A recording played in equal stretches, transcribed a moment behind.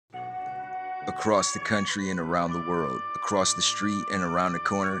Across the country and around the world, across the street and around the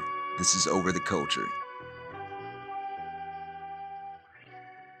corner, this is Over the Culture.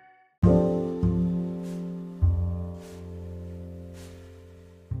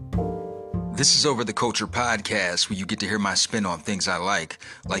 This is Over the Culture podcast, where you get to hear my spin on things I like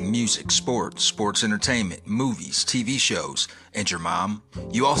music, sports entertainment, movies, TV shows, and your mom.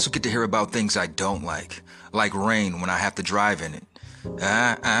 You also get to hear about things I don't like rain when I have to drive in it.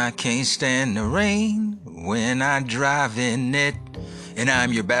 I can't stand the rain when I drive in it. And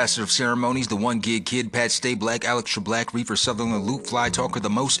I'm your bastard of ceremonies, the one gig kid, Pat Stay Black, Alex Black, Reefer Sutherland, Loop Fly Talker, the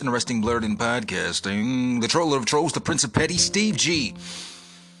most interesting blurred in podcasting, the troller of trolls, the prince of petty, Steve G.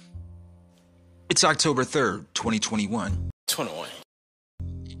 It's October 3rd, 2021. 21.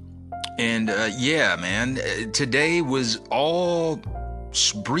 And yeah, man, today was all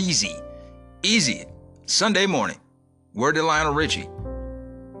breezy, easy. Sunday morning, word to Lionel Richie.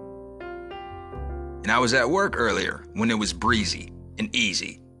 And I was at work earlier when it was breezy and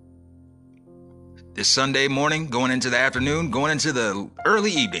easy. This Sunday morning, going into the afternoon, going into the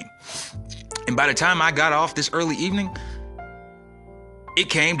early evening. And by the time I got off this early evening, it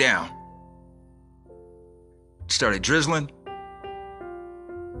came down. Started drizzling,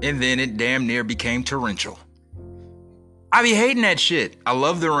 and then it damn near became torrential. I be hating that shit. I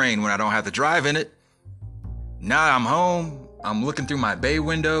love the rain when I don't have to drive in it. Now I'm home, I'm looking through my bay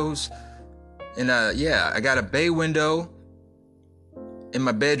windows, and I got a bay window in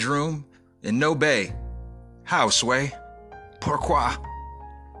my bedroom and no bay. How, Sway? Pourquoi?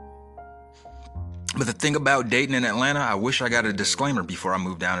 But the thing about dating in Atlanta, I wish I got a disclaimer before I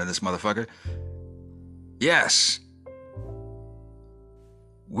moved down to this motherfucker. Yes,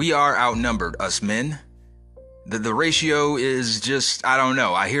 we are outnumbered, us men. The ratio is just, I don't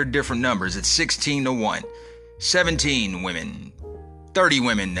know. I hear different numbers. It's 16 to 1. 17 women. 30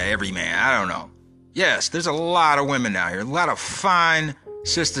 women to every man. I don't know. Yes, there's a lot of women down here. A lot of fine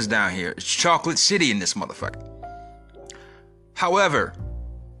sisters down here. It's Chocolate City in this motherfucker. However,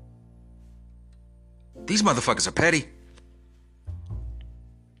 these motherfuckers are petty.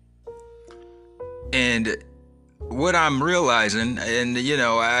 And what I'm realizing, and you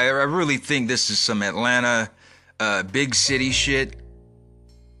know, I really think this is some Atlanta big city shit.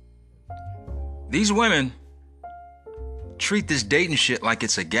 These women treat this dating shit like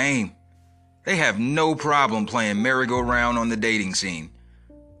it's a game. They have no problem playing merry-go-round on the dating scene.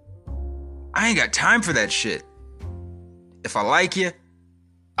 I ain't got time for that shit. If I like you,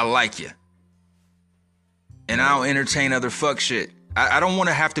 I like you. And I don't entertain other fuck shit. I don't want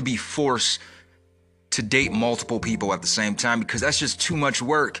to have to be forced to date multiple people at the same time, because that's just too much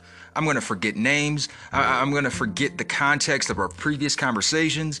work. I'm going to forget names. I'm going to forget the context of our previous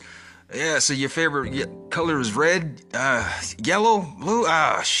conversations. Yeah, so your favorite color is red, yellow, blue?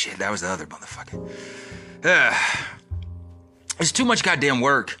 Ah, shit, that was the other motherfucker. It's too much goddamn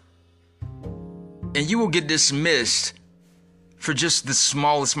work. And you will get dismissed for just the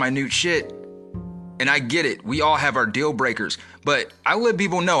smallest minute shit. And I get it. We all have our deal breakers. But I let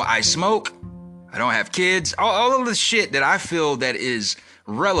people know I smoke. I don't have kids. All of the shit that I feel that is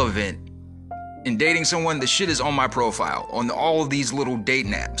relevant in dating someone, the shit is on my profile, on all of these little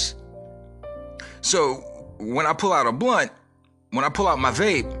dating apps. So when I pull out a blunt, when I pull out my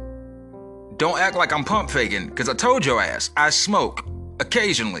vape, don't act like I'm pump faking, because I told your ass, I smoke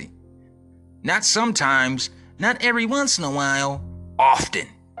occasionally. Not sometimes, not every once in a while, often.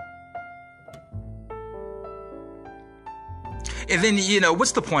 And then, you know,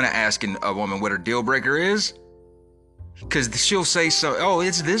 what's the point of asking a woman what her deal breaker is? Because she'll say so, oh,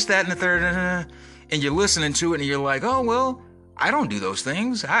 it's this, that, and the third, and you're listening to it and you're like, oh, well, I don't do those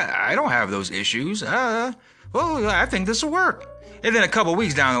things. I don't have those issues. Well, I think this will work. And then a couple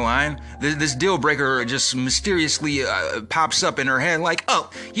weeks down the line, this deal breaker just mysteriously pops up in her head like, oh,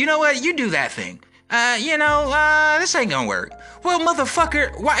 you know what? You do that thing. This ain't gonna work. Well,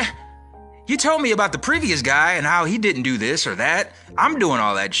 motherfucker, why? You told me about the previous guy and how he didn't do this or that. I'm doing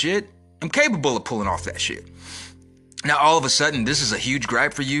all that shit. I'm capable of pulling off that shit. Now, all of a sudden, this is a huge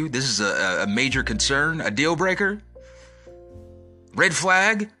gripe for you. This is a major concern, a deal breaker. Red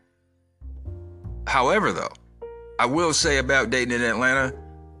flag. However, though, I will say about dating in Atlanta,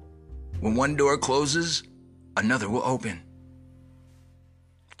 when one door closes, another will open.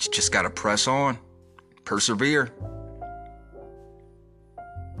 You just gotta press on, persevere.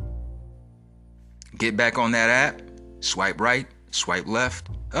 Get back on that app, swipe right, swipe left.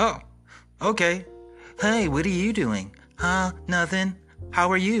 Oh, okay. Hey, what are you doing? Nothing.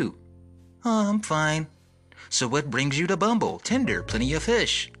 How are you? Oh, I'm fine. So what brings you to Bumble, Tinder, Plenty of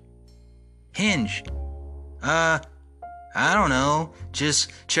Fish, Hinge? I don't know.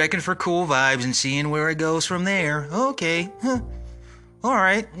 Just checking for cool vibes and seeing where it goes from there. Okay. Huh. All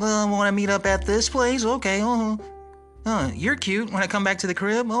right. Well, want to meet up at this place? Okay. You're cute. When I come back to the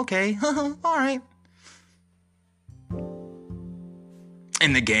crib? Okay. All right.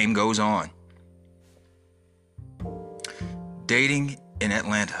 And the game goes on. Dating in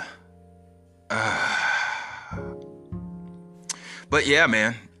Atlanta. But yeah,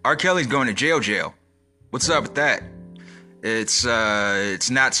 man. R. Kelly's going to jail. What's up with that? It's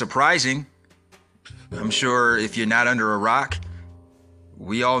not surprising. I'm sure if you're not under a rock,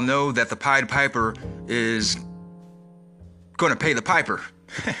 we all know that the Pied Piper is going to pay the piper.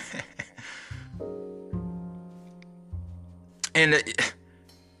 And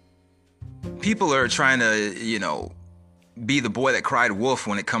people are trying to, be the boy that cried wolf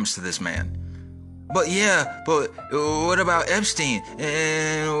when it comes to this man. But what about Epstein?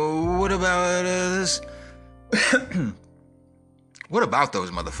 And what about this? What about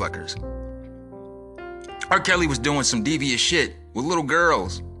those motherfuckers? R. Kelly was doing some devious shit with little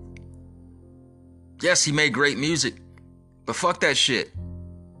girls. Yes, he made great music, but fuck that shit.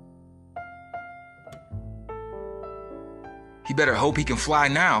 He better hope he can fly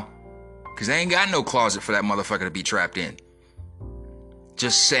now, because they ain't got no closet for that motherfucker to be trapped in.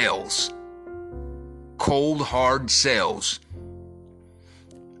 Just cells. Cold, hard cells.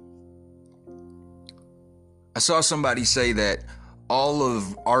 I saw somebody say that all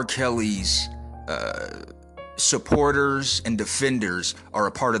of R. Kelly's supporters and defenders are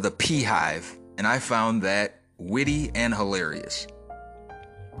a part of the Peehive, and I found that witty and hilarious.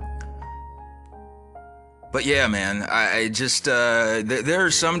 But yeah, man, I just there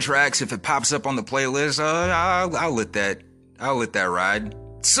are some tracks, if it pops up on the playlist, I'll let that ride.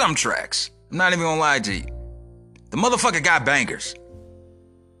 Some tracks. I'm not even gonna lie to you. The motherfucker got bangers.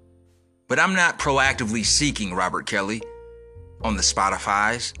 But I'm not proactively seeking Robert Kelly on the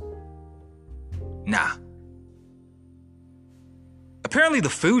Spotifys. Nah. Apparently the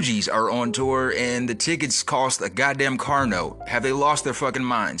Fugees are on tour and the tickets cost a goddamn car note. Have they lost their fucking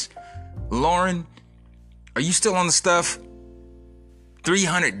minds? Lauren, are you still on the stuff?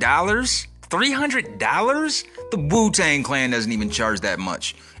 $300? $300? The Wu-Tang Clan doesn't even charge that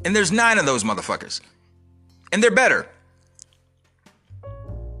much. And there's 9 of those motherfuckers. And they're better.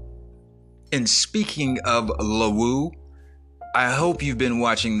 And speaking of LaWu, I hope you've been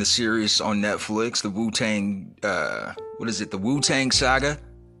watching the series on Netflix, the Wu-Tang, the Wu-Tang Saga.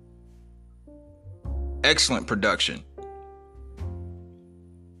 Excellent production.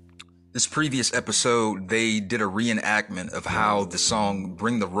 This previous episode, they did a reenactment of how the song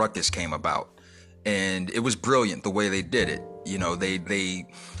Bring the Ruckus came about. And it was brilliant the way they did it. They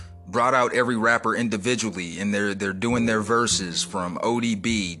brought out every rapper individually, and they're doing their verses from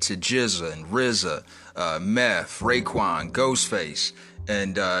ODB to GZA and RZA, Meth, Raekwon, Ghostface.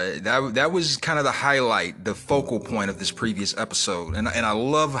 And that was kind of the highlight, the focal point of this previous episode. And I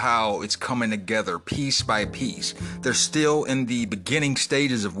love how it's coming together piece by piece. They're still in the beginning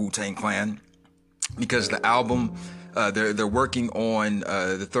stages of Wu-Tang Clan, because the album, they're working on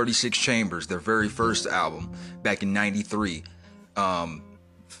the 36 Chambers, their very first album back in '93.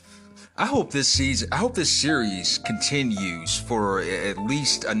 I hope this series continues for at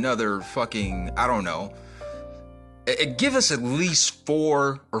least another fucking, I don't know. Give us at least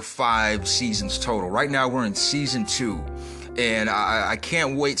 4 or 5 seasons total. Right now we're in season 2. And I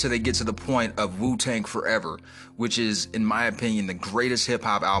can't wait till they get to the point of Wu-Tang Forever, which is, in my opinion, the greatest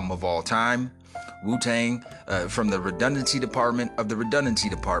hip-hop album of all time. Wu-Tang, from the redundancy department of the redundancy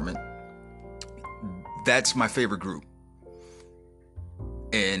department. That's my favorite group.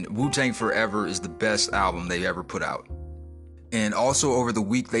 And Wu-Tang Forever is the best album they've ever put out. And also over the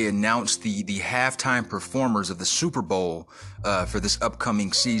week, they announced the halftime performers of the Super Bowl for this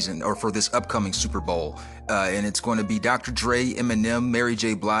upcoming season, or for this upcoming Super Bowl. And it's going to be Dr. Dre, Eminem, Mary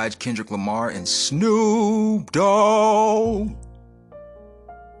J. Blige, Kendrick Lamar, and Snoop Dogg.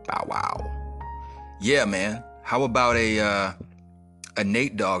 Bow wow. Yeah, man. How about a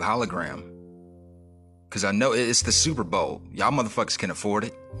Nate Dogg hologram? Because I know it's the Super Bowl. Y'all motherfuckers can afford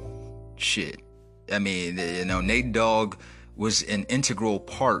it. Shit. I mean, Nate Dogg was an integral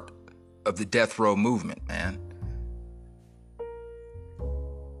part of the death row movement, man.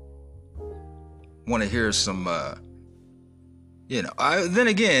 Want to hear some, then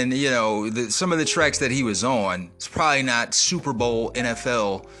again, some of the tracks that he was on, it's probably not Super Bowl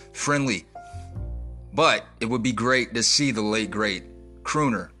NFL friendly. But it would be great to see the late, great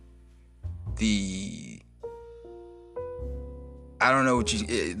crooner.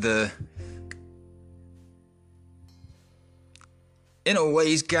 In a way,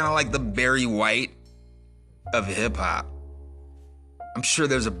 he's kind of like the Barry White of hip hop. I'm sure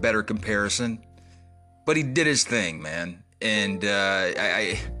there's a better comparison, but he did his thing, man. And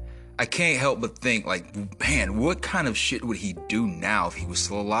I can't help but think, like, man, what kind of shit would he do now if he was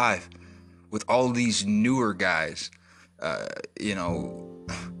still alive? With all these newer guys, you know,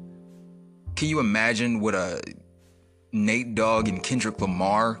 can you imagine what a Nate Dogg and Kendrick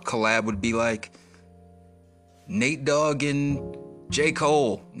Lamar collab would be like? Nate Dogg and J.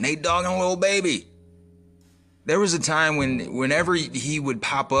 Cole, Nate Dogg and Lil Baby. There was a time whenever he would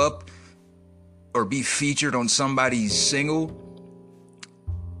pop up or be featured on somebody's single,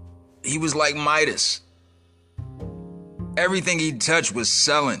 he was like Midas. Everything he touched was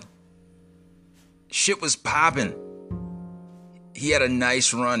selling. Shit was popping. He had a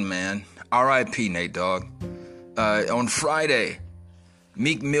nice run, man. R.I.P. Nate Dogg. On Friday,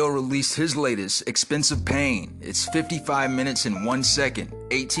 Meek Mill released his latest, Expensive Pain. It's 55 minutes and 1 second,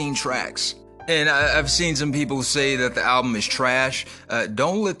 18 tracks. And I've seen some people say that the album is trash.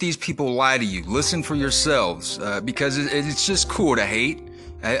 Don't let these people lie to you. Listen for yourselves, because it's just cool to hate.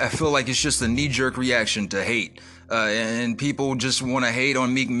 I feel like it's just a knee-jerk reaction to hate. And people just want to hate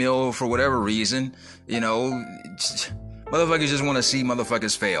on Meek Mill for whatever reason. You know, motherfuckers just want to see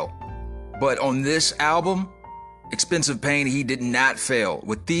motherfuckers fail. But on this album, Expensive Pain, he did not fail.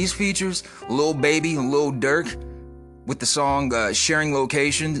 With these features, Lil Baby and Lil Durk, with the song Sharing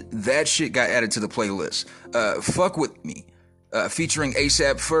Location, that shit got added to the playlist. Fuck With Me, featuring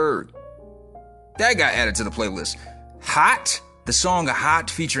A$AP Ferg, that got added to the playlist. Hot, the song Hot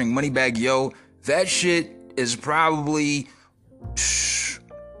featuring Moneybagg Yo, that shit is probably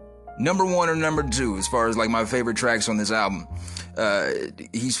number 1 or number 2 as far as like my favorite tracks on this album.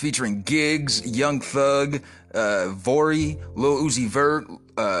 He's featuring Giggs, Young Thug, Vori, Lil Uzi Vert,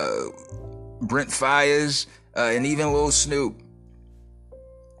 Brent Faiyaz, and even Lil Snoop.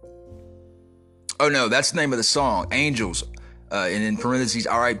 Oh no, that's the name of the song, Angels, and in parentheses,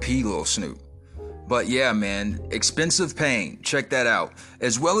 R.I.P. Lil Snoop. But yeah, man, Expensive Pain, check that out.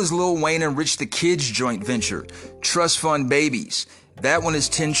 As well as Lil Wayne and Rich the Kid's joint venture, Trust Fund Babies. That one is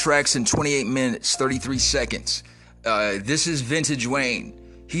 10 tracks in 28 minutes, 33 seconds. This is Vintage Wayne.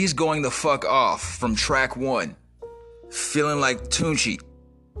 He's going the fuck off from track 1. Feeling Like Tunchi.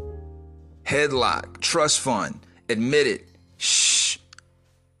 Headlock, Trust Fund, Admit It, Shh.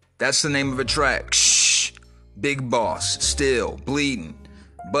 That's the name of a track. Shh. Big Boss, Still, Bleeding,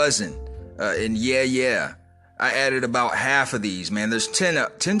 Buzzing, and Yeah. I added about half of these, man. There's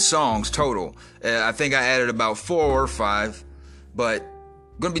 10 songs total. I think I added about 4 or 5. But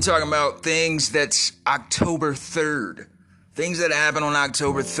I'm going to be talking about things that's October 3rd. Things that happen on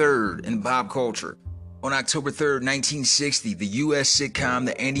October 3rd in pop culture. On October 3rd, 1960, the U.S. sitcom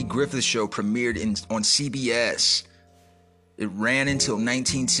The Andy Griffith Show premiered on CBS. It ran until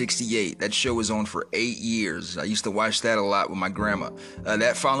 1968. That show was on for 8 years. I used to watch that a lot with my grandma.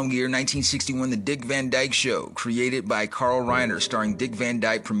 That following year, 1961, The Dick Van Dyke Show, created by Carl Reiner, starring Dick Van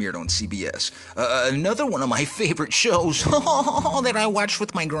Dyke, premiered on CBS. Another one of my favorite shows that I watched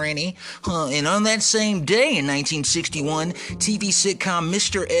with my granny. And on that same day in 1961, TV sitcom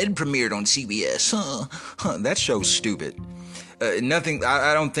Mr. Ed premiered on CBS. That show's stupid. Nothing.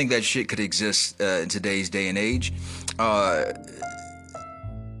 I don't think that shit could exist in today's day and age. I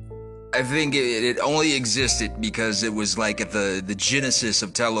think it only existed because it was like at the genesis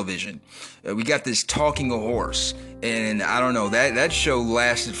of television. We got this talking horse, and I don't know, that show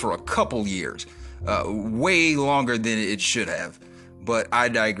lasted for a couple years, way longer than it should have. But I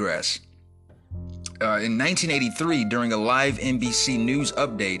digress. In 1983, during a live NBC News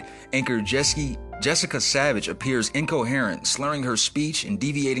update, anchor Jessica Savage appears incoherent, slurring her speech and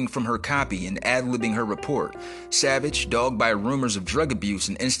deviating from her copy and ad-libbing her report. Savage, dogged by rumors of drug abuse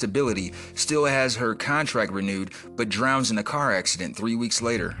and instability, still has her contract renewed, but drowns in a car accident 3 weeks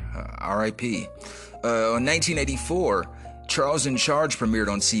later. R.I.P. In 1984, Charles in Charge premiered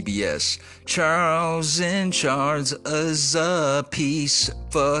on CBS. Charles in Charge is a piece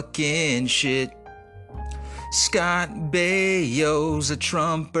of fucking shit. Scott Baio's a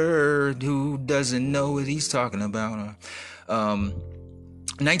trumper who doesn't know what he's talking about.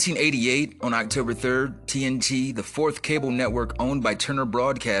 1988, on October 3rd, TNT, the fourth cable network owned by Turner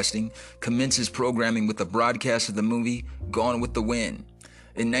Broadcasting, commences programming with the broadcast of the movie Gone with the Wind.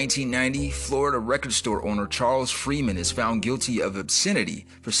 In 1990, Florida record store owner Charles Freeman is found guilty of obscenity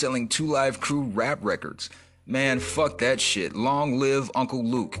for selling Two Live Crew rap records. Man, fuck that shit. Long live Uncle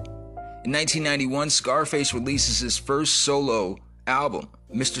Luke. In 1991, Scarface releases his first solo album,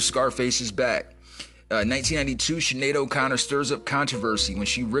 Mr. Scarface is Back. 1992, Sinead O'Connor stirs up controversy when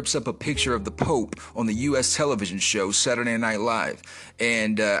she rips up a picture of the Pope on the U.S. television show Saturday Night Live.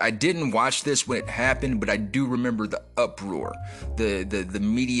 And I didn't watch this when it happened, but I do remember the uproar, the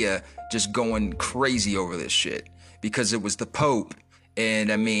media just going crazy over this shit because it was the Pope.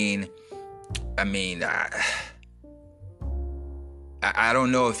 And I mean, I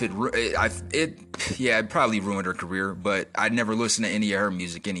don't know if it probably ruined her career, but I'd never listened to any of her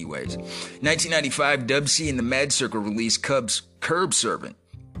music anyways. 1995, Dub C and the Mad Circle released Curb Servant.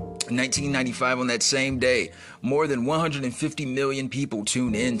 1995, on that same day, more than 150 million people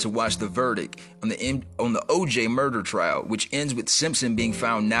tuned in to watch the verdict on the O.J. murder trial, which ends with Simpson being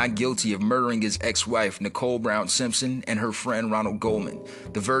found not guilty of murdering his ex-wife, Nicole Brown Simpson, and her friend Ronald Goldman.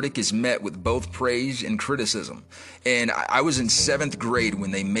 The verdict is met with both praise and criticism. And I was in 7th grade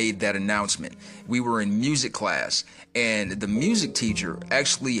when they made that announcement. We were in music class, and the music teacher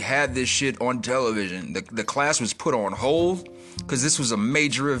actually had this shit on television. The class was put on hold because this was a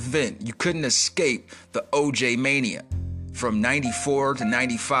major event. You couldn't escape the OJ mania from 94 to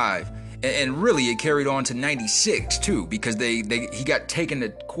 95. And really it carried on to 96 too, because he got taken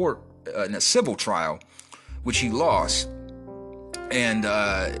to court in a civil trial, which he lost. And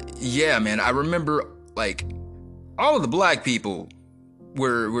yeah, man, I remember like all of the black people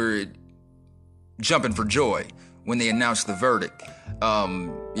were jumping for joy when they announced the verdict.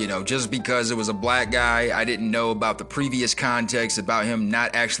 Just because it was a black guy, I didn't know about the previous context about him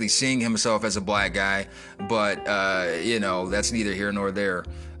not actually seeing himself as a black guy, but, that's neither here nor there.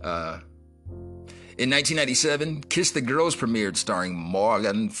 In 1997, Kiss the Girls premiered starring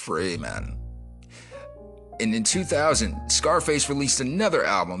Morgan Freeman. And in 2000, Scarface released another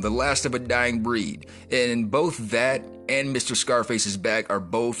album, The Last of a Dying Breed. And both that and Mr. Scarface is Back are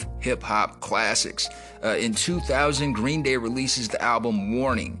both hip-hop classics. In 2000, Green Day releases the album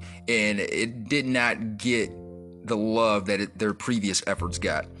Warning, and it did not get the love that their previous efforts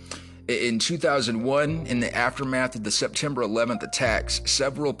got. In 2001, in the aftermath of the September 11th attacks,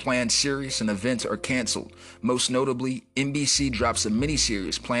 several planned series and events are canceled. Most notably, NBC drops a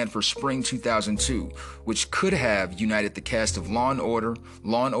miniseries planned for spring 2002, which could have united the cast of Law & Order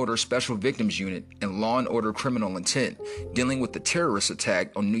Special Victims Unit, and Law & Order Criminal Intent, dealing with the terrorist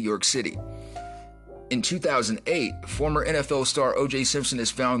attack on New York City. In 2008, former NFL star O.J. Simpson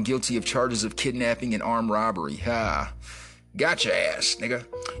is found guilty of charges of kidnapping and armed robbery. Gotcha ass, nigga.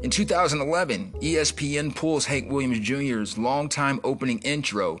 In 2011, ESPN pulls Hank Williams Jr.'s longtime opening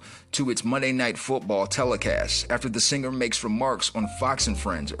intro to its Monday Night Football telecast after the singer makes remarks on Fox and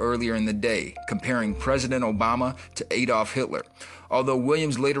Friends earlier in the day, comparing President Obama to Adolf Hitler. Although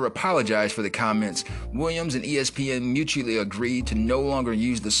Williams later apologized for the comments, Williams and ESPN mutually agreed to no longer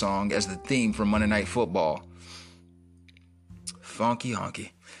use the song as the theme for Monday Night Football. Funky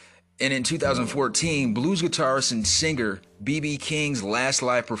honky. And in 2014, blues guitarist and singer B.B. King's last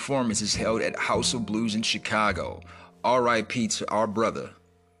live performance is held at House of Blues in Chicago. R.I.P. to our brother.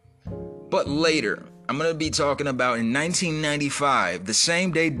 But later, I'm going to be talking about in 1995, the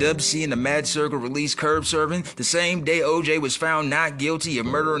same day Dub C and the Mad Circle released Curb Servant, the same day O.J. was found not guilty of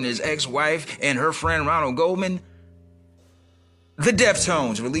murdering his ex-wife and her friend Ronald Goldman, the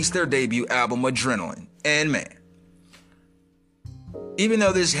Deftones released their debut album Adrenaline. And man, even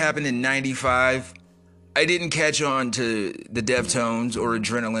though this happened in 95, I didn't catch on to the Deftones or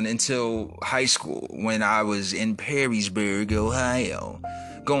Adrenaline until high school when I was in Perrysburg, Ohio,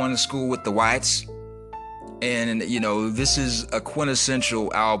 going to school with the Whites. And, this is a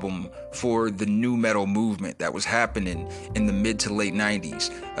quintessential album for the nu metal movement that was happening in the mid to late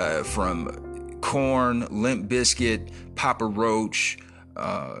 90s. From Korn, Limp Bizkit, Papa Roach,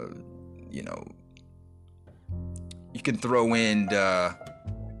 you can throw in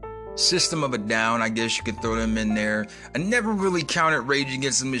System of a Down, I guess you could throw them in there. I never really counted Rage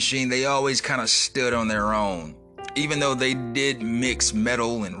Against the Machine. They always kind of stood on their own, even though they did mix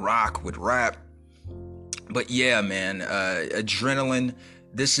metal and rock with rap. But yeah, man, Adrenaline,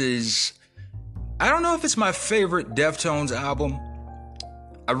 this is, I don't know if it's my favorite Deftones album.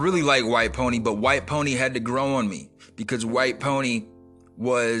 I really like White Pony, but White Pony had to grow on me because White Pony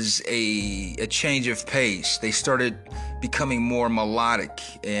was a change of pace. They started becoming more melodic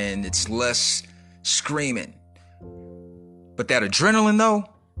and it's less screaming. But that Adrenaline though,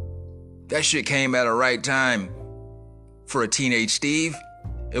 that shit came at a right time for a teenage Steve.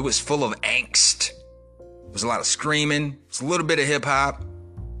 It was full of angst. It was a lot of screaming. It's a little bit of hip hop,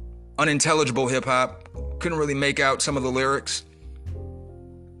 unintelligible hip hop. Couldn't really make out some of the lyrics,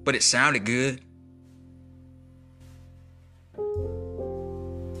 but it sounded good.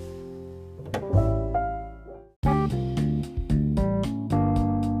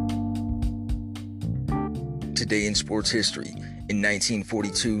 Today in sports history. In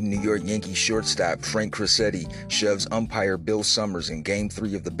 1942, New York Yankees shortstop Frank Crosetti shoves umpire Bill Summers in Game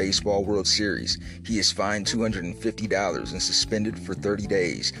 3 of the Baseball World Series. He is fined $250 and suspended for 30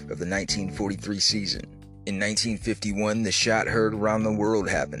 days of the 1943 season. In 1951, the shot heard around the world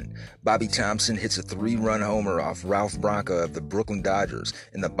happened. Bobby Thompson hits a 3-run homer off Ralph Branca of the Brooklyn Dodgers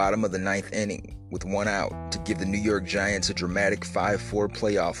in the bottom of the 9th inning with 1 out to give the New York Giants a dramatic 5-4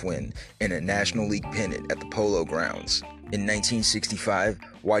 playoff win and a National League pennant at the Polo Grounds. In 1965,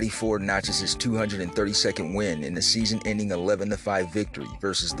 Whitey Ford notches his 232nd win in a season-ending 11-5 victory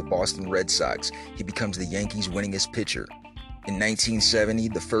versus the Boston Red Sox. He becomes the Yankees' winningest pitcher. In 1970,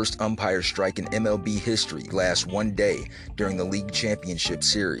 the first umpire strike in MLB history lasts 1 day during the League Championship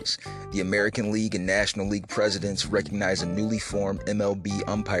Series. The American League and National League presidents recognize a newly formed MLB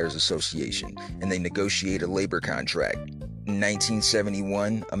Umpires Association, and they negotiate a labor contract. In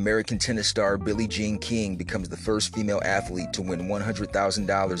 1971, American tennis star Billie Jean King becomes the first female athlete to win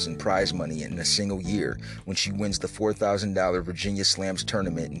 $100,000 in prize money in a single year when she wins the $4,000 Virginia Slams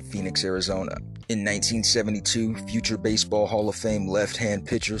tournament in Phoenix, Arizona. In 1972, future Baseball Hall of Fame left-hand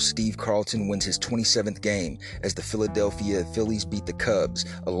pitcher Steve Carlton wins his 27th game as the Philadelphia Phillies beat the Cubs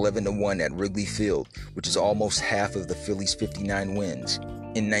 11-1 at Wrigley Field, which is almost half of the Phillies' 59 wins.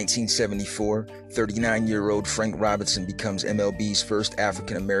 In 1974, 39-year-old Frank Robinson becomes MLB's first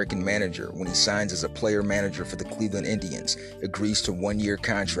African-American manager when he signs as a player-manager for the Cleveland Indians, agrees to a 1-year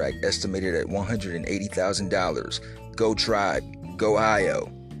contract estimated at $180,000. Go Tribe, go Ohio.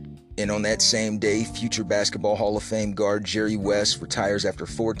 And on that same day, future Basketball Hall of Fame guard Jerry West retires after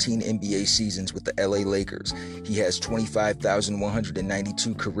 14 NBA seasons with the LA Lakers. He has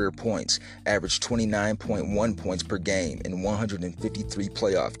 25,192 career points, averaged 29.1 points per game in 153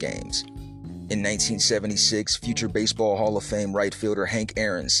 playoff games. In 1976, future Baseball Hall of Fame right fielder Hank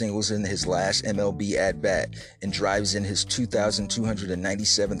Aaron singles in his last MLB at-bat and drives in his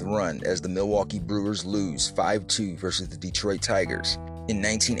 2,297th run as the Milwaukee Brewers lose 5-2 versus the Detroit Tigers. In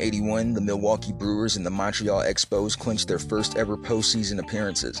 1981, the Milwaukee Brewers and the Montreal Expos clinched their first ever postseason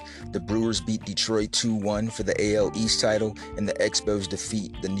appearances. The Brewers beat Detroit 2-1 for the AL East title, and the Expos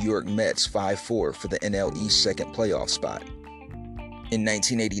defeat the New York Mets 5-4 for the NL East second playoff spot. In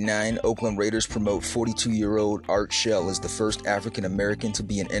 1989, Oakland Raiders promote 42-year-old Art Shell as the first African American to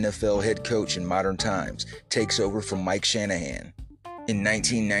be an NFL head coach in modern times, takes over from Mike Shanahan. In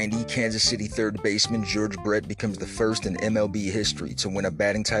 1990, Kansas City third baseman George Brett becomes the first in MLB history to win a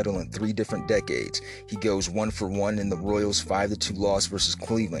batting title in 3 different decades. He goes 1-for-1 in the Royals' 5-2 loss versus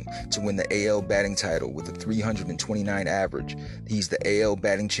Cleveland to win the AL batting title with a 329 average. He's the AL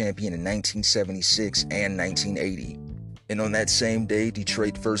batting champion in 1976 and 1980. And on that same day,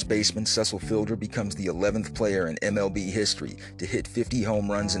 Detroit first baseman Cecil Fielder becomes the 11th player in MLB history to hit 50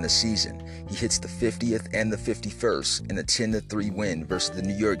 home runs in a season. He hits the 50th and the 51st in a 10-3 win versus the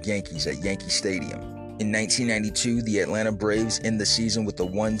New York Yankees at Yankee Stadium. In 1992, the Atlanta Braves end the season with a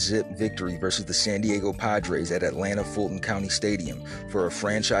 1-0 victory versus the San Diego Padres at Atlanta Fulton County Stadium for a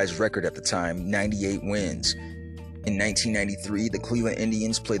franchise record at the time, 98 wins. In 1993, the Cleveland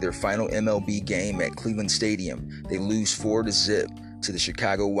Indians play their final MLB game at Cleveland Stadium. They lose 4-0 to the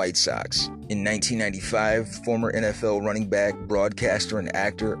Chicago White Sox. In 1995, former NFL running back, broadcaster, and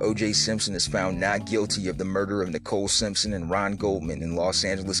actor O.J. Simpson is found not guilty of the murder of Nicole Simpson and Ron Goldman in Los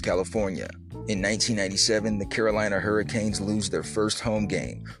Angeles, California. In 1997, the Carolina Hurricanes lose their first home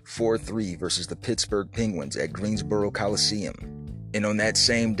game, 4-3 versus the Pittsburgh Penguins at Greensboro Coliseum. And on that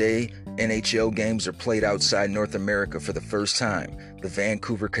same day, NHL games are played outside North America for the first time. The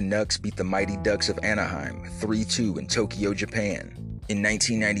Vancouver Canucks beat the Mighty Ducks of Anaheim 3-2 in Tokyo, Japan. In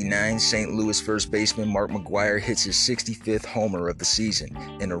 1999, St. Louis first baseman Mark McGwire hits his 65th homer of the season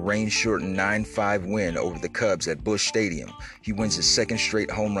in a rain-shortened 9-5 win over the Cubs at Busch Stadium. He wins his second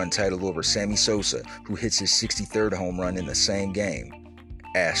straight home run title over Sammy Sosa, who hits his 63rd home run in the same game.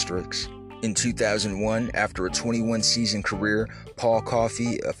 Asterisks. In 2001, after a 21-season career, Paul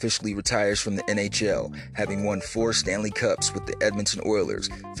Coffey officially retires from the NHL, having won 4 Stanley Cups with the Edmonton Oilers,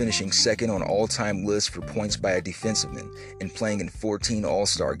 finishing second on all-time lists for points by a defenseman, and playing in 14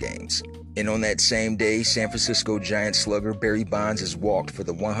 All-Star games. And on that same day, San Francisco Giants slugger Barry Bonds is walked for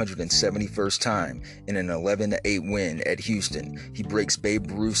the 171st time in an 11-8 win at Houston. He breaks Babe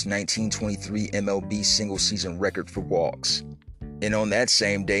Ruth's 1923 MLB single-season record for walks. And on that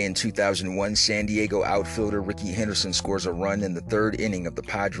same day in 2001, San Diego outfielder Ricky Henderson scores a run in the 3rd inning of the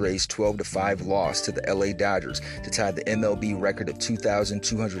Padres' 12-5 loss to the LA Dodgers to tie the MLB record of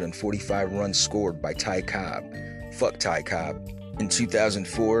 2,245 runs scored by Ty Cobb. Fuck Ty Cobb. In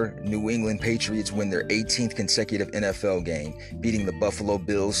 2004, New England Patriots win their 18th consecutive NFL game, beating the Buffalo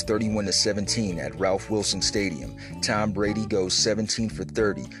Bills 31-17 at Ralph Wilson Stadium. Tom Brady goes 17 for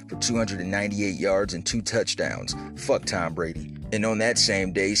 30 for 298 yards and 2 touchdowns. Fuck Tom Brady. And on that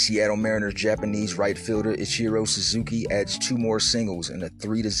same day, Seattle Mariners Japanese right fielder Ichiro Suzuki adds 2 more singles in a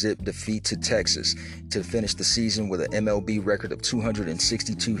 3-0 defeat to Texas to finish the season with an MLB record of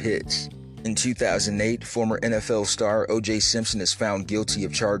 262 hits. In 2008, former NFL star O.J. Simpson is found guilty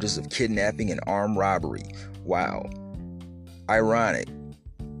of charges of kidnapping and armed robbery. Wow. Ironic.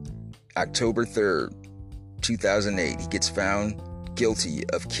 October 3rd, 2008, he gets found guilty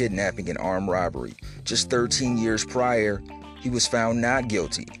of kidnapping and armed robbery. Just 13 years prior, he was found not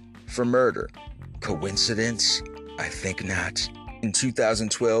guilty for murder. Coincidence? I think not. In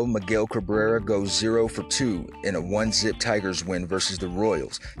 2012, Miguel Cabrera goes 0 for 2 in a 1-0 Tigers win versus the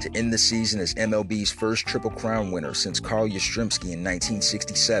Royals to end the season as MLB's first Triple Crown winner since Carl Yastrzemski in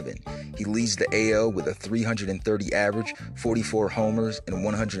 1967. He leads the AL with a 330 average, 44 homers, and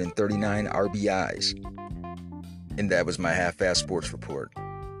 139 RBIs. And that was my half-assed sports report.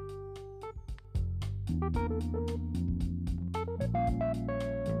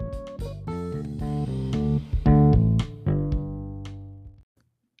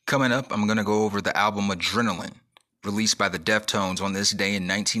 Coming up, I'm going to go over the album Adrenaline, released by the Deftones on this day in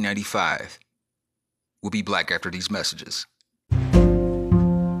 1995. We'll be back after these messages.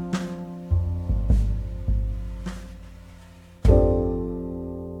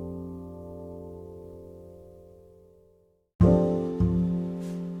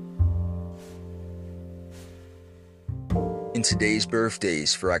 In today's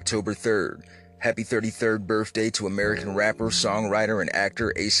birthdays for October 3rd, happy 33rd birthday to American rapper, songwriter, and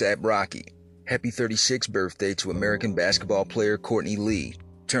actor A$AP Rocky. Happy 36th birthday to American basketball player Courtney Lee.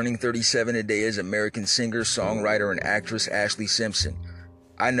 Turning 37 today is American singer, songwriter, and actress Ashlee Simpson.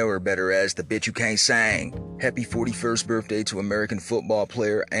 I know her better as the bitch who can't sing. Happy 41st birthday to American football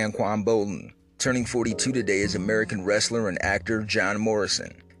player Anquan Bolden. Turning 42 today is American wrestler and actor John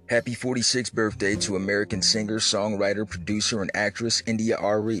Morrison. Happy 46th birthday to American singer, songwriter, producer, and actress India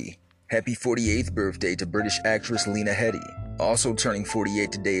Arie. Happy 48th birthday to British actress Lena Headey. Also turning 48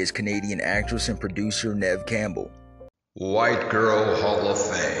 today is Canadian actress and producer Neve Campbell. White Girl Hall of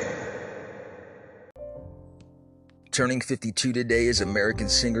Fame. Turning 52 today is American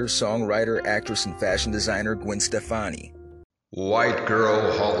singer, songwriter, actress, and fashion designer Gwen Stefani. White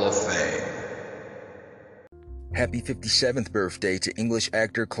Girl Hall of Fame. Happy 57th birthday to English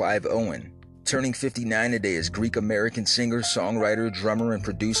actor Clive Owen. Turning 59 today is Greek-American singer, songwriter, drummer, and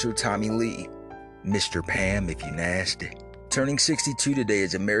producer Tommy Lee. Mr. Pam if you nasty. Turning 62 today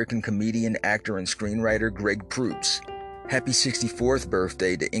is American comedian, actor, and screenwriter Greg Proops. Happy 64th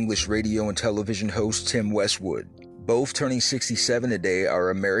birthday to English radio and television host Tim Westwood. Both turning 67 today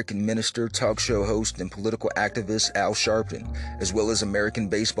are American minister, talk show host, and political activist Al Sharpton, as well as American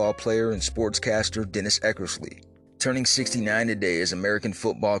baseball player and sportscaster Dennis Eckersley. Turning 69 today is American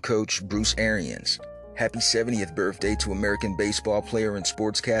football coach Bruce Arians. Happy 70th birthday to American baseball player and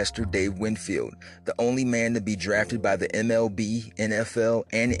sportscaster Dave Winfield, the only man to be drafted by the MLB, NFL,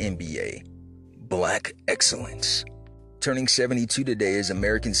 and NBA. Black excellence. Turning 72 today is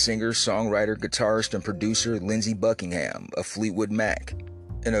American singer, songwriter, guitarist, and producer Lindsey Buckingham of Fleetwood Mac.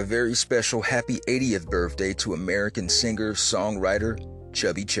 And a very special happy 80th birthday to American singer, songwriter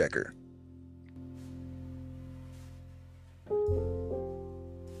Chubby Checker.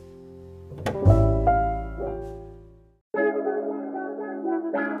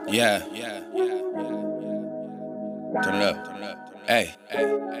 Yeah. Turn it up. Hey.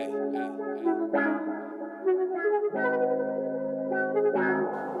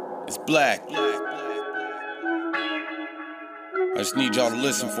 It's Black. I just need y'all to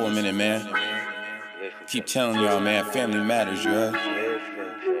listen for a minute, man. Keep telling y'all, man, family matters, you heard?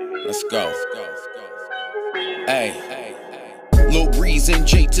 Let's go. Hey. Lil Breeze and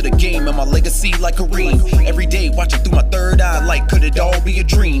J to the game and my legacy like Kareem. Every day watching through my third eye like could it all be a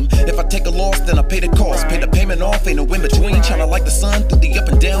dream? If I take a loss then I pay the cost. Pay the payment off, ain't no in between. Shining like the sun through the up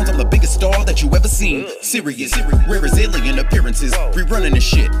and downs. I'm the biggest star that you ever seen. Serious, rare as alien appearances. Rerunning this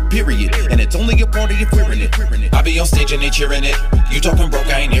shit, period. And it's only a party if we're in it. I be on stage and they cheering it. You talking broke,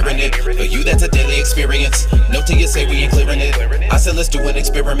 I ain't hearing it. For you that's a daily experience. No till you say we ain't clearing it. I said let's do an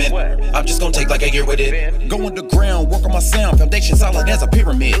experiment. I'm just gonna take like a year with it. Go underground, work on my sound. Foundation solid as a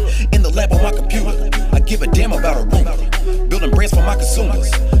pyramid. In the lab on my computer, I give a damn about a room. Building brands for my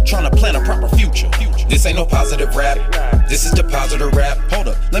consumers, trying to plan a proper future. This ain't no positive rap, this is the positive rap. Hold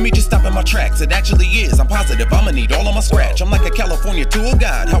up, let me just stop in my tracks. It actually is, I'm positive, I'ma need all of my scratch. I'm like a California tour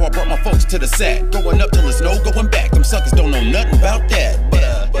guide, how I brought my folks to the sack. Going up till it's no going back, them suckers don't know nothing about that.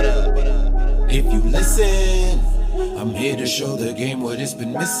 If you listen, I'm here to show the game what it's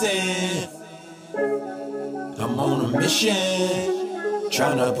been missing. I'm on a mission,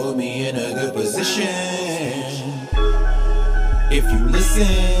 tryna put me in a good position. If you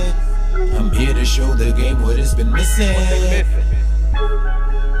listen, I'm here to show the game what it's been missing.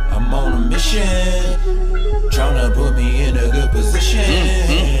 I'm on a mission, tryna put me in a good position.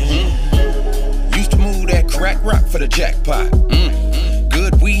 Used to move that crack rock for the jackpot.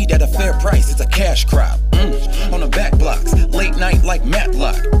 Good weed at a fair price, it's a cash crop. On the back blocks, late night like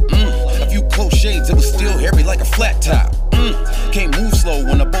Matlock. A few close shades, it was still hairy like a flat top. Can't move slow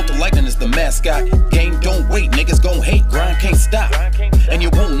when a bolt of lightning is the mascot. Game don't wait, niggas gon' hate, grind can't stop. And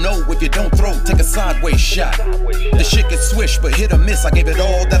you won't know if you don't throw, take a sideways shot. The shit gets swished, but hit or miss, I gave it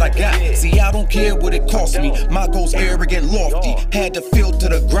all that I got. See, I don't care what it cost me, my goals arrogant, lofty. Had to feel to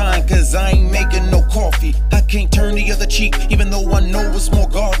the grind, cause I ain't making no coffee. I can't turn the other cheek, even though I know it's more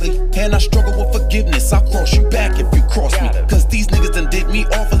godly. And I struggle with forgiveness, I'll cross you back if you cross me. Cause these niggas done did me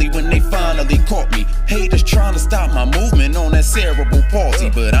awfully when they finally caught me. Haters trying to stop my movement on that cerebral palsy,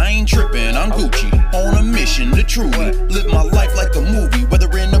 but I ain't tripping, I'm Gucci. On a mission to truly live my life like a movie, whether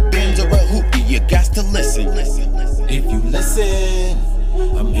in a Benz or a hoopty, you got to listen. If you listen,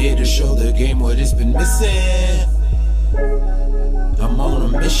 I'm here to show the game what it's been missing. I'm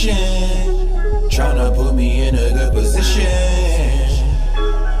on a mission, tryna put me in a good position.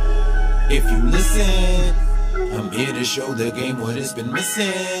 If you listen, I'm here to show the game what it's been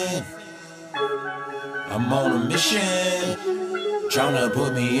missing. I'm on a mission, tryna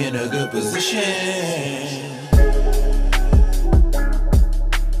put me in a good position.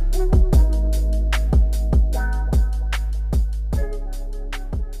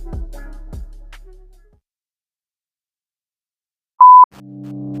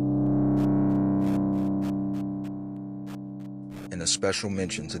 And a special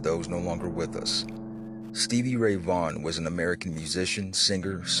mention to those no longer with us. Stevie Ray Vaughan was an American musician,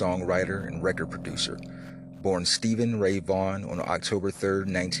 singer, songwriter, and record producer. Born Stephen Ray Vaughan on October 3,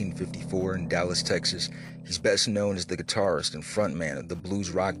 1954 in Dallas, Texas, he's best known as the guitarist and frontman of the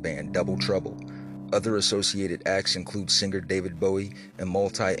blues rock band Double Trouble. Other associated acts include singer David Bowie and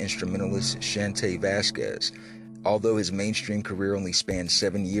multi-instrumentalist Shante Vasquez. Although his mainstream career only spanned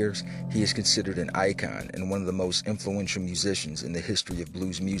 7 years, he is considered an icon and one of the most influential musicians in the history of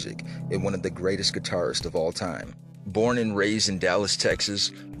blues music and one of the greatest guitarists of all time. Born and raised in Dallas,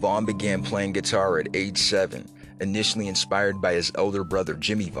 Texas, Vaughan began playing guitar at age 7, initially inspired by his elder brother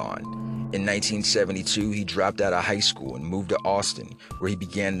Jimmy Vaughan. In 1972, he dropped out of high school and moved to Austin, where he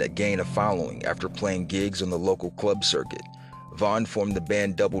began to gain a following after playing gigs on the local club circuit. Vaughan formed the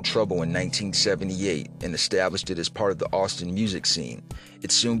band Double Trouble in 1978 and established it as part of the Austin music scene.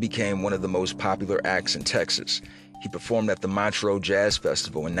 It soon became one of the most popular acts in Texas. He performed at the Montreux Jazz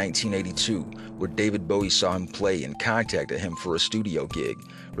Festival in 1982, where David Bowie saw him play and contacted him for a studio gig,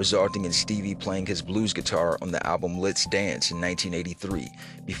 resulting in Stevie playing his blues guitar on the album Let's Dance in 1983,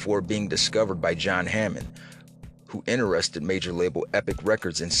 before being discovered by John Hammond, who interested major label Epic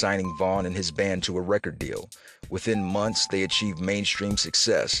Records in signing Vaughan and his band to a record deal. Within months, they achieved mainstream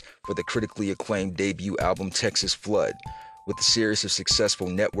success for the critically acclaimed debut album Texas Flood. With a series of successful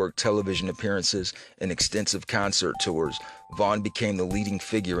network television appearances and extensive concert tours, Vaughan became the leading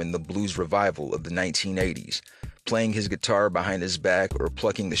figure in the blues revival of the 1980s. Playing his guitar behind his back or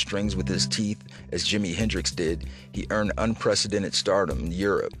plucking the strings with his teeth, as Jimi Hendrix did, he earned unprecedented stardom in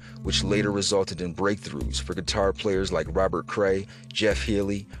Europe, which later resulted in breakthroughs for guitar players like Robert Cray, Jeff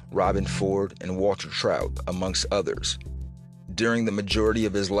Healey, Robin Ford, and Walter Trout, amongst others. During the majority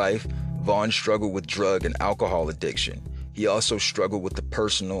of his life, Vaughan struggled with drug and alcohol addiction. He also struggled with the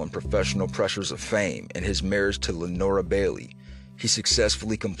personal and professional pressures of fame and his marriage to Lenora Bailey. He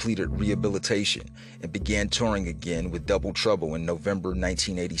successfully completed rehabilitation and began touring again with Double Trouble in November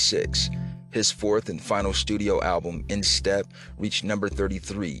 1986. His fourth and final studio album, In Step, reached number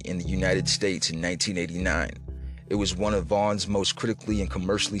 33 in the United States in 1989. It was one of Vaughan's most critically and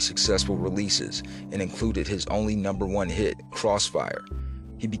commercially successful releases and included his only #1 hit, Crossfire.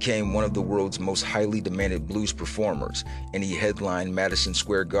 He became one of the world's most highly demanded blues performers, and he headlined Madison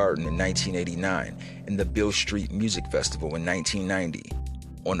Square Garden in 1989 and the Beale Street Music Festival in 1990.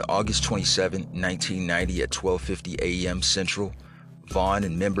 On August 27, 1990 at 12:50 a.m. Central, Vaughan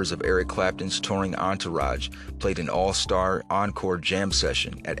and members of Eric Clapton's touring entourage played an all-star encore jam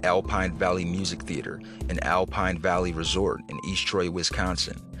session at Alpine Valley Music Theater and Alpine Valley Resort in East Troy,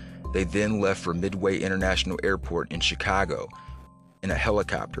 Wisconsin. They then left for Midway International Airport in Chicago in a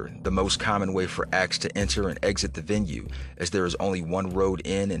helicopter, the most common way for acts to enter and exit the venue, as there is only one road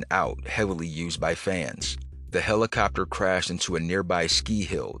in and out, heavily used by fans. The helicopter crashed into a nearby ski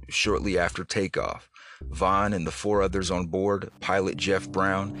hill shortly after takeoff. Vaughn and the 4 others on board, pilot Jeff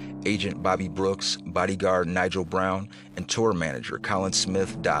Brown, agent Bobby Brooks, bodyguard Nigel Brown, and tour manager Colin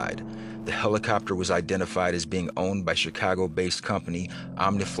Smith, died. The helicopter was identified as being owned by Chicago-based company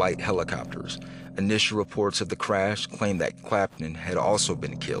Omniflight Helicopters. Initial reports of the crash claimed that Clapton had also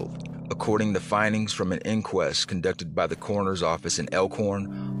been killed. According to findings from an inquest conducted by the coroner's office in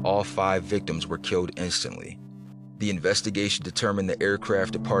Elkhorn, all 5 victims were killed instantly. The investigation determined the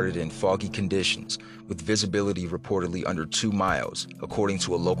aircraft departed in foggy conditions, with visibility reportedly under 2 miles, according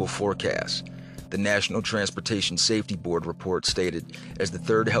to a local forecast. The National Transportation Safety Board report stated, as the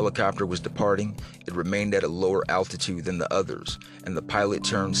 3rd helicopter was departing, it remained at a lower altitude than the others, and the pilot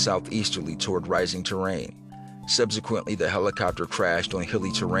turned southeasterly toward rising terrain. Subsequently, the helicopter crashed on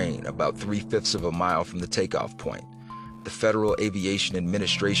hilly terrain about 3/5 of a mile from the takeoff point. The Federal Aviation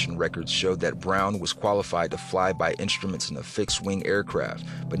Administration records showed that Brown was qualified to fly by instruments in a fixed-wing aircraft,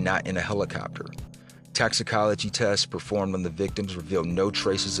 but not in a helicopter. Toxicology tests performed on the victims revealed no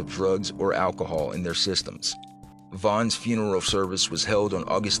traces of drugs or alcohol in their systems. Vaughn's funeral service was held on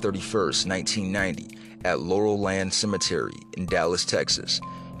August 31, 1990, at Laurel Land Cemetery in Dallas, Texas.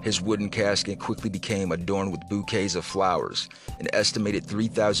 His wooden casket quickly became adorned with bouquets of flowers. An estimated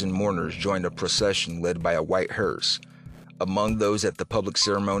 3,000 mourners joined a procession led by a white hearse. Among those at the public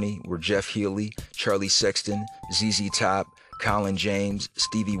ceremony were Jeff Healey, Charlie Sexton, ZZ Top, Colin James,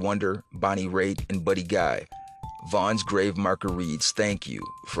 Stevie Wonder, Bonnie Raitt, and Buddy Guy. Vaughn's grave marker reads, "Thank you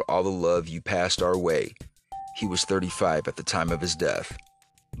for all the love you passed our way." He was 35 at the time of his death.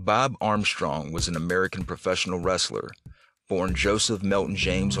 Bob Armstrong was an American professional wrestler. Born Joseph Melton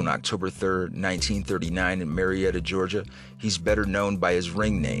James on October 3, 1939 in Marietta, Georgia, he's better known by his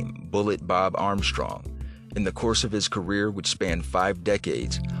ring name, Bullet Bob Armstrong. In the course of his career, which spanned 5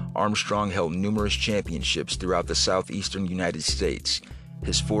 decades, Armstrong held numerous championships throughout the southeastern United States.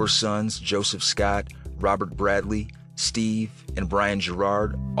 His 4 sons, Joseph Scott, Robert Bradley, Steve, and Brian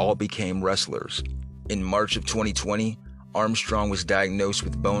Gerard, all became wrestlers. In March of 2020, Armstrong was diagnosed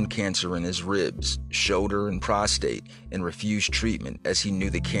with bone cancer in his ribs, shoulder, and prostate, and refused treatment as he knew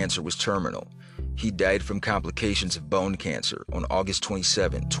the cancer was terminal. He died from complications of bone cancer on August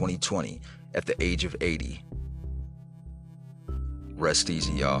 27, 2020, at the age of 80. Rest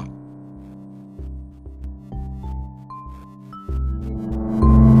easy, y'all.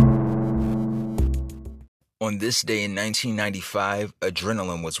 On this day in 1995,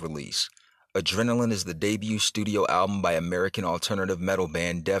 Adrenaline was released. Adrenaline is the debut studio album by American alternative metal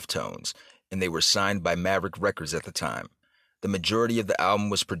band Deftones, and they were signed by Maverick Records at the time. The majority of the album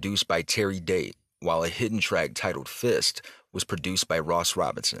was produced by Terry Date, while a hidden track titled Fist was produced by Ross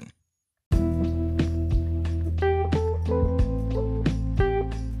Robinson.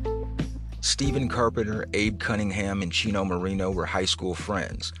 Stephen Carpenter, Abe Cunningham, and Chino Marino were high school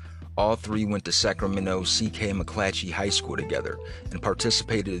friends. All 3 went to Sacramento C.K. McClatchy High School together and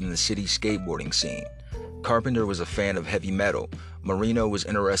participated in the city's skateboarding scene. Carpenter was a fan of heavy metal. Marino was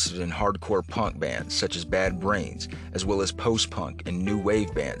interested in hardcore punk bands such as Bad Brains, as well as post-punk and new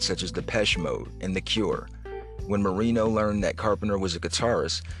wave bands such as Depeche Mode and The Cure. When Marino learned that Carpenter was a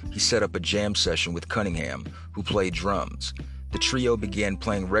guitarist, he set up a jam session with Cunningham, who played drums. The trio began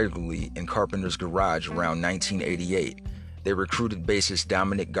playing regularly in Carpenter's garage around 1988. They recruited bassist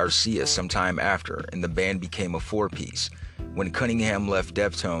Dominic Garcia sometime after, and the band became a 4-piece. When Cunningham left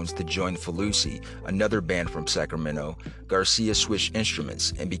Deftones to join Falusi, another band from Sacramento, Garcia switched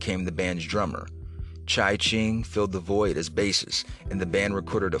instruments and became the band's drummer. Chai Ching filled the void as bassist, and the band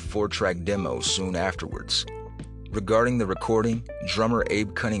recorded a 4-track demo soon afterwards. Regarding the recording, drummer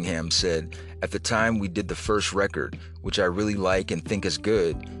Abe Cunningham said, "At the time we did the first record, which I really like and think is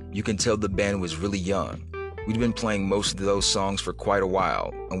good, you can tell the band was really young. We'd been playing most of those songs for quite a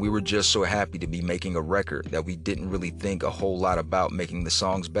while, and we were just so happy to be making a record that we didn't really think a whole lot about making the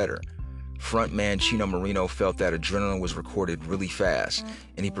songs better." Frontman Chino Marino felt that Adrenaline was recorded really fast,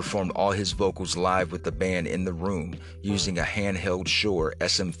 and he performed all his vocals live with the band in the room using a handheld Shure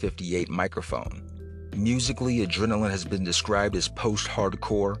SM58 microphone. Musically, Adrenaline has been described as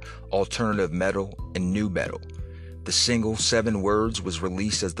post-hardcore, alternative metal, and nu metal. The single 7 Words was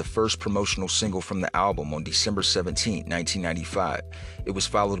released as the first promotional single from the album on December 17, 1995. It was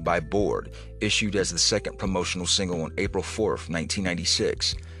followed by Bored, issued as the second promotional single on April 4,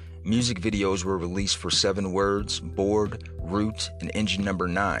 1996. Music videos were released for 7 Words, Bored, Root, and Engine Number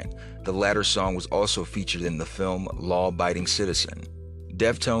 9. The latter song was also featured in the film Law Abiding Citizen.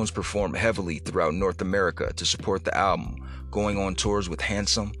 Deftones performed heavily throughout North America to support the album, going on tours with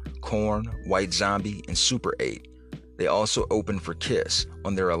Handsome, Korn, White Zombie, and Super 8. They also opened for Kiss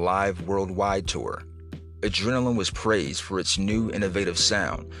on their Alive Worldwide tour. Adrenaline was praised for its new, innovative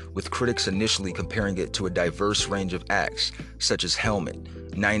sound, with critics initially comparing it to a diverse range of acts such as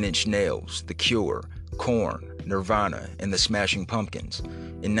Helmet, Nine Inch Nails, The Cure, Korn, Nirvana, and the Smashing Pumpkins.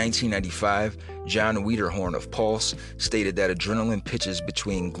 In 1995, John Wiederhorn of Pulse stated that Adrenaline pitches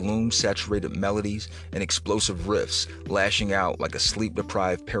between gloom-saturated melodies and explosive riffs, lashing out like a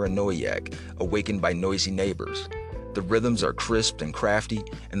sleep-deprived paranoiac awakened by noisy neighbors. The rhythms are crisp and crafty,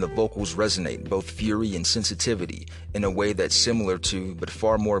 and the vocals resonate both fury and sensitivity in a way that's similar to, but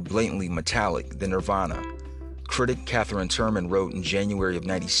far more blatantly metallic than Nirvana. Critic Catherine Turman wrote in January of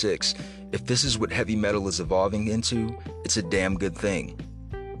 '96, "If this is what heavy metal is evolving into, it's a damn good thing."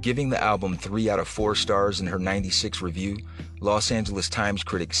 Giving the album 3 out of 4 stars in her '96 review, Los Angeles Times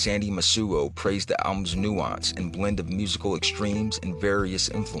critic Sandy Masuo praised the album's nuance and blend of musical extremes and various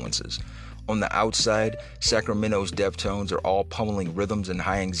influences. On the outside, Sacramento's Deftones are all pummeling rhythms and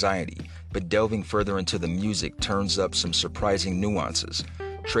high anxiety, but delving further into the music turns up some surprising nuances.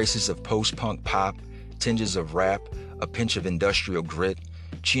 Traces of post-punk pop, tinges of rap, a pinch of industrial grit.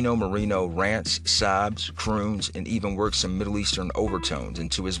 Chino Marino rants, sobs, croons, and even works some Middle Eastern overtones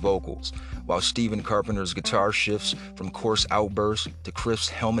into his vocals, while Stephen Carpenter's guitar shifts from coarse outbursts to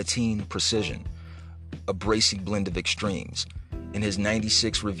crisp helmetine precision. A bracing blend of extremes. In his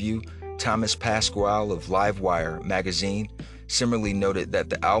 '96 review, Thomas Pasquale of Livewire magazine similarly noted that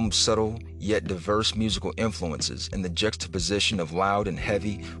the album's subtle yet diverse musical influences and the juxtaposition of loud and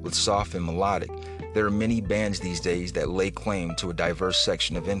heavy with soft and melodic. There are many bands these days that lay claim to a diverse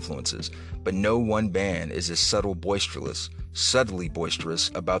section of influences, but no one band is as subtly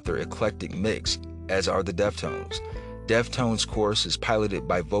boisterous about their eclectic mix as are the Deftones. Deftones' chorus is piloted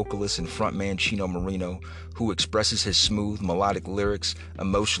by vocalist and frontman Chino Marino, who expresses his smooth, melodic lyrics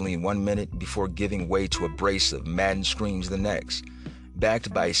emotionally in 1 minute before giving way to abrasive, maddened screams the next.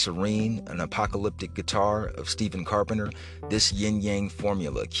 Backed by serene and apocalyptic guitar of Stephen Carpenter, this yin-yang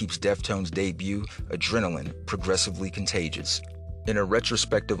formula keeps Deftones' debut, Adrenaline, progressively contagious. In a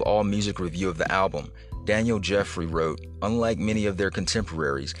retrospective all-music review of the album, Daniel Jeffrey wrote, "Unlike many of their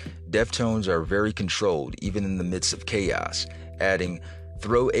contemporaries, Deftones are very controlled even in the midst of chaos," adding,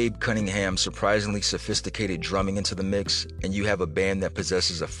 "Throw Abe Cunningham's surprisingly sophisticated drumming into the mix, and you have a band that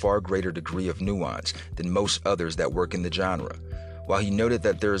possesses a far greater degree of nuance than most others that work in the genre." While he noted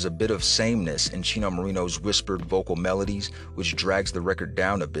that there is a bit of sameness in Chino Marino's whispered vocal melodies, which drags the record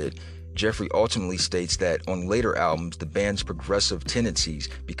down a bit, Jeffrey ultimately states that on later albums, the band's progressive tendencies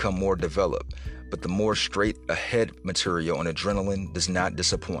become more developed, but the more straight-ahead material on Adrenaline does not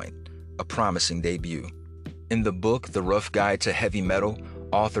disappoint. A promising debut. In the book The Rough Guide to Heavy Metal,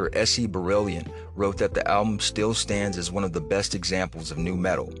 author Essie Beryllian wrote that the album still stands as one of the best examples of new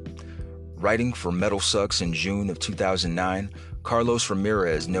metal. Writing for Metal Sucks in June of 2009, Carlos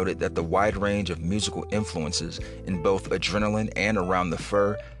Ramirez noted that the wide range of musical influences in both Adrenaline and Around the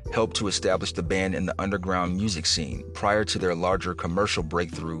Fur helped to establish the band in the underground music scene prior to their larger commercial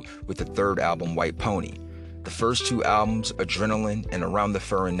breakthrough with the third album, White Pony. The first 2 albums, Adrenaline and Around the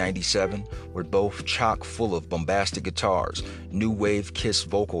Fur in '97, were both chock full of bombastic guitars, new wave Kiss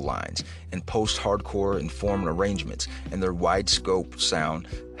vocal lines, and post-hardcore informed arrangements, and their wide-scope sound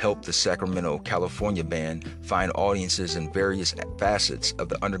helped the Sacramento, California band find audiences in various facets of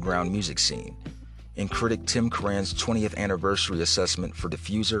the underground music scene. In critic Tim Curran's 20th anniversary assessment for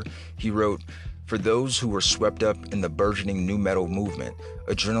Diffuser, he wrote, "For those who were swept up in the burgeoning nu metal movement,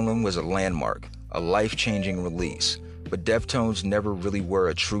 Adrenaline was a landmark, a life-changing release, but Deftones never really were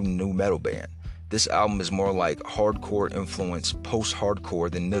a true nu metal band. This album is more like hardcore-influenced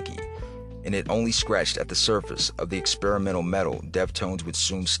post-hardcore than nookie, and it only scratched at the surface of the experimental metal Deftones would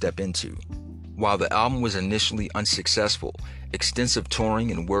soon step into." While the album was initially unsuccessful, extensive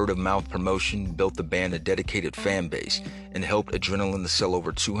touring and word-of-mouth promotion built the band a dedicated fan base and helped Adrenaline to sell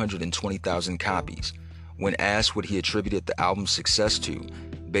over 220,000 copies. When asked what he attributed the album's success to,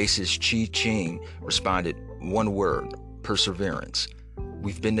 bassist Chi Ching responded, "One word, perseverance.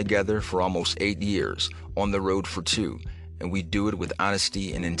 We've been together for almost 8 years, on the road for 2, and we do it with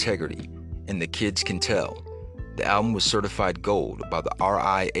honesty and integrity, and the kids can tell." The album was certified gold by the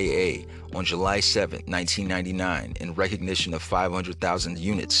RIAA on July 7, 1999, in recognition of 500,000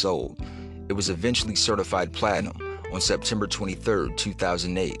 units sold. It was eventually certified platinum on September 23,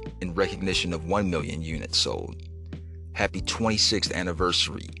 2008, in recognition of 1 million units sold. Happy 26th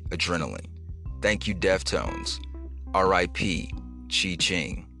anniversary, Adrenaline. Thank you, Deftones. R.I.P. Chi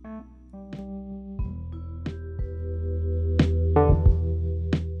Ching.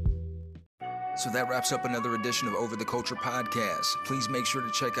 So that wraps up another edition of Over the Culture Podcast. Please make sure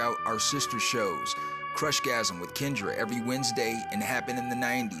to check out our sister shows, Crushgasm with Kendra every Wednesday and Happen in the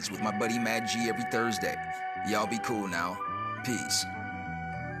 90s with my buddy Mad G every Thursday. Y'all be cool now. Peace.